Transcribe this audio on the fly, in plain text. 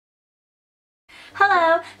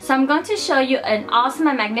Hello! So I'm going to show you an awesome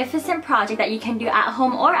and magnificent project that you can do at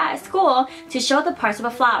home or at school to show the parts of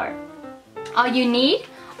a flower. All you need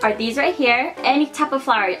are these right here, any type of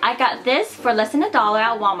flower. I got this for less than $1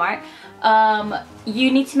 at Walmart.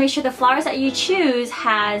 You need to make sure the flowers that you choose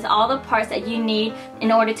has all the parts that you need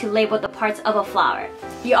in order to label the parts of a flower.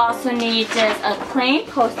 You also need just a plain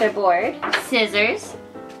poster board, scissors,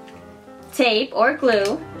 tape or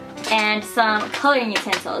glue, and some coloring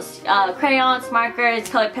utensils, crayons, markers,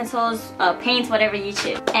 colored pencils, paints, whatever you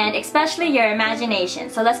choose. And especially your imagination.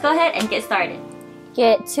 So let's go ahead and get started.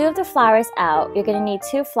 Get 2 of the flowers out. You're going to need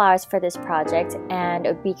 2 flowers for this project, and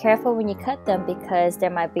be careful when you cut them because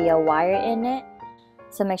there might be a wire in it.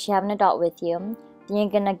 So make sure you have an adult with you. Then you're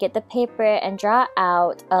going to get the paper and draw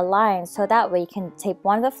out a line so that way you can tape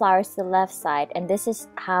one of the flowers to the left side, and this is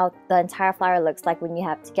how the entire flower looks like when you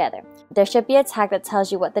have it together. There should be a tag that tells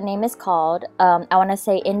you what the name is called. I want to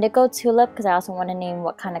say indigo tulip because I also want to name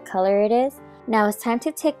what kind of color it is. Now it's time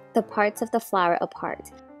to take the parts of the flower apart.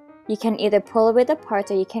 You can either pull away the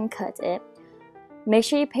parts or you can cut it. Make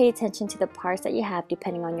sure you pay attention to the parts that you have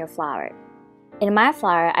depending on your flower. In my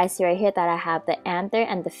flower, I see right here that I have the anther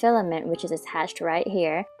and the filament, which is attached right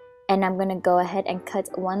here. And I'm going to go ahead and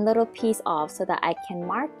cut one little piece off so that I can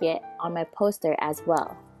mark it on my poster as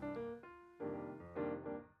well.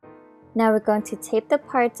 Now we're going to tape the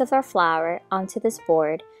parts of our flower onto this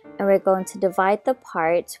board, and we're going to divide the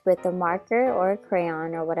parts with a marker or a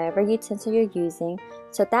crayon or whatever utensil you're using,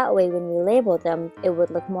 so that way when we label them, it would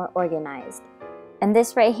look more organized. And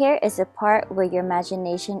this right here is the part where your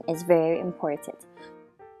imagination is very important.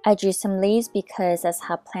 I drew some leaves because that's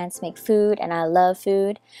how plants make food, and I love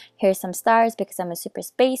food. Here's some stars because I'm a super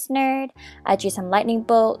space nerd. I drew some lightning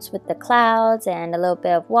bolts with the clouds and a little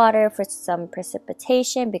bit of water for some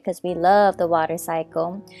precipitation because we love the water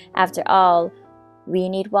cycle. After all, we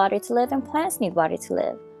need water to live and plants need water to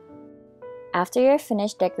live. After you're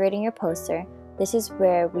finished decorating your poster, this is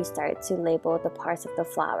where we start to label the parts of the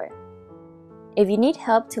flower. If you need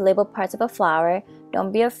help to label parts of a flower,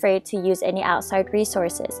 don't be afraid to use any outside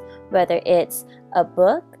resources, whether it's a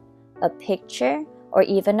book, a picture, or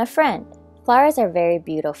even a friend. Flowers are very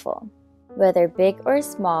beautiful. Whether big or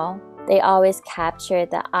small, they always capture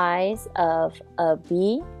the eyes of a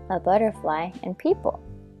bee, a butterfly, and people.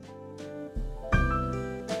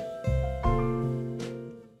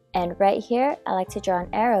 And right here, I like to draw an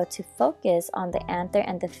arrow to focus on the anther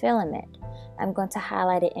and the filament. I'm going to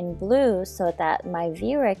highlight it in blue so that my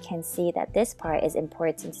viewer can see that this part is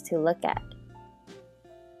important to look at.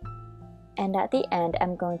 And at the end,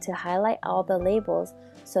 I'm going to highlight all the labels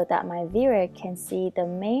so that my viewer can see the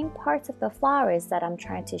main parts of the flowers that I'm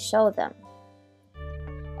trying to show them.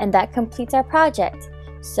 And that completes our project.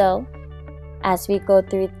 So, as we go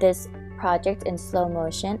through this project in slow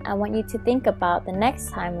motion, I want you to think about the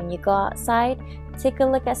next time when you go outside, take a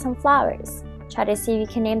look at some flowers. Try to see if you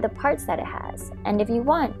can name the parts that it has. And if you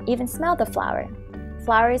want, even smell the flower.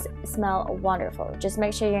 Flowers smell wonderful. Just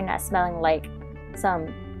make sure you're not smelling like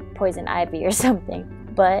some poison ivy or something.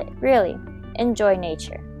 But really, enjoy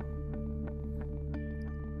nature.